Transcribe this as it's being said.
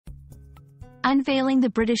Unveiling the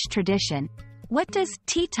British Tradition. What does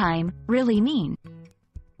tea time really mean?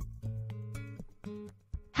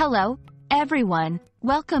 Hello, everyone.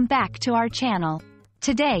 Welcome back to our channel.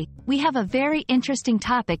 Today, we have a very interesting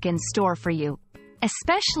topic in store for you,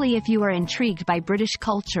 especially if you are intrigued by British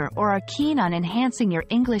culture or are keen on enhancing your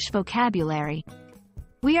English vocabulary.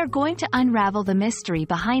 We are going to unravel the mystery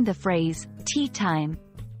behind the phrase, tea time.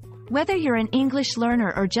 Whether you're an English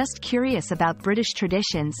learner or just curious about British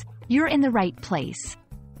traditions, you're in the right place.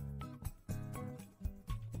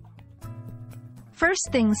 First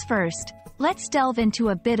things first, let's delve into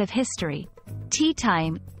a bit of history. Tea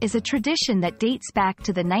time is a tradition that dates back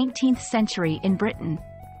to the 19th century in Britain.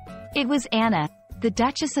 It was Anna, the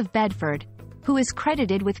Duchess of Bedford, who is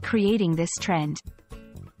credited with creating this trend.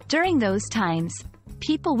 During those times,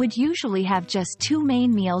 people would usually have just two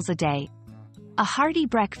main meals a day: a hearty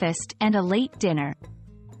breakfast and a late dinner.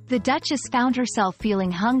 The Duchess found herself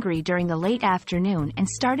feeling hungry during the late afternoon and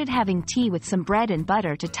started having tea with some bread and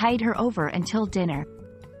butter to tide her over until dinner.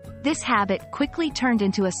 This habit quickly turned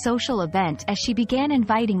into a social event as she began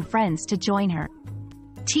inviting friends to join her.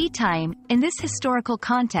 Tea time, in this historical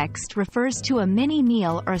context, refers to a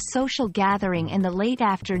mini-meal or a social gathering in the late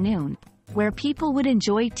afternoon, where people would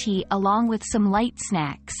enjoy tea along with some light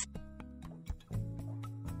snacks.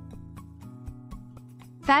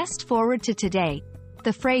 Fast forward to today,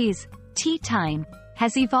 the phrase, tea time,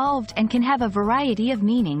 has evolved and can have a variety of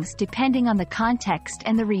meanings depending on the context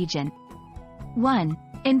and the region. 1.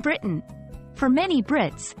 In Britain. For many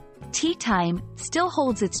Brits, tea time still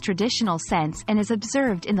holds its traditional sense and is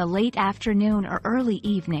observed in the late afternoon or early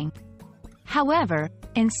evening. However,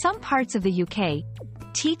 in some parts of the UK,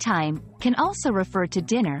 tea time can also refer to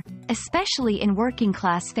dinner, especially in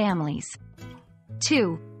working-class families.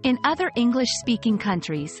 2. In other English-speaking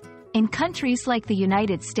countries, in countries like the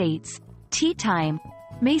United States, tea time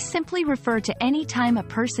may simply refer to any time a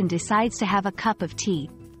person decides to have a cup of tea.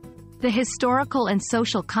 The historical and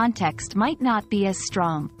social context might not be as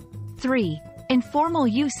strong. 3. Informal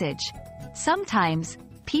usage. Sometimes,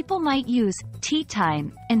 people might use tea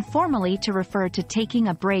time informally to refer to taking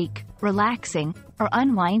a break, relaxing, or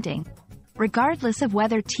unwinding, regardless of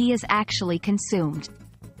whether tea is actually consumed.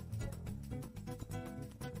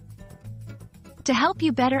 To help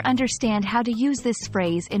you better understand how to use this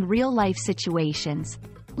phrase in real-life situations,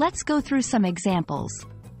 let's go through some examples.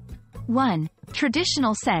 1.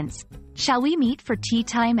 Traditional sense. Shall we meet for tea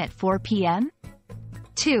time at 4 p.m.?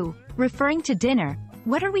 2. Referring to dinner.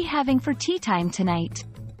 What are we having for tea time tonight?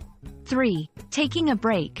 3. Taking a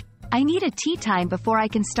break. I need a tea time before I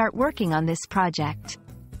can start working on this project.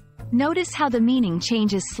 Notice how the meaning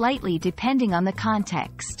changes slightly depending on the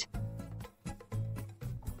context.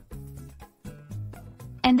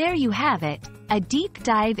 And there you have it, a deep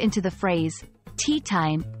dive into the phrase, tea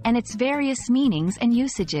time, and its various meanings and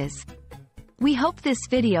usages. We hope this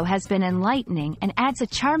video has been enlightening and adds a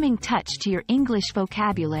charming touch to your English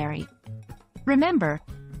vocabulary. Remember,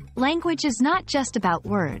 language is not just about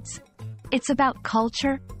words. It's about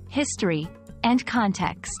culture, history, and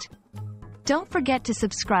context. Don't forget to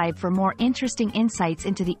subscribe for more interesting insights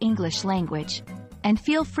into the English language, and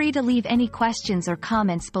feel free to leave any questions or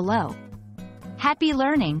comments below. Happy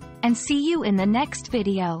learning, and see you in the next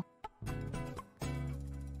video.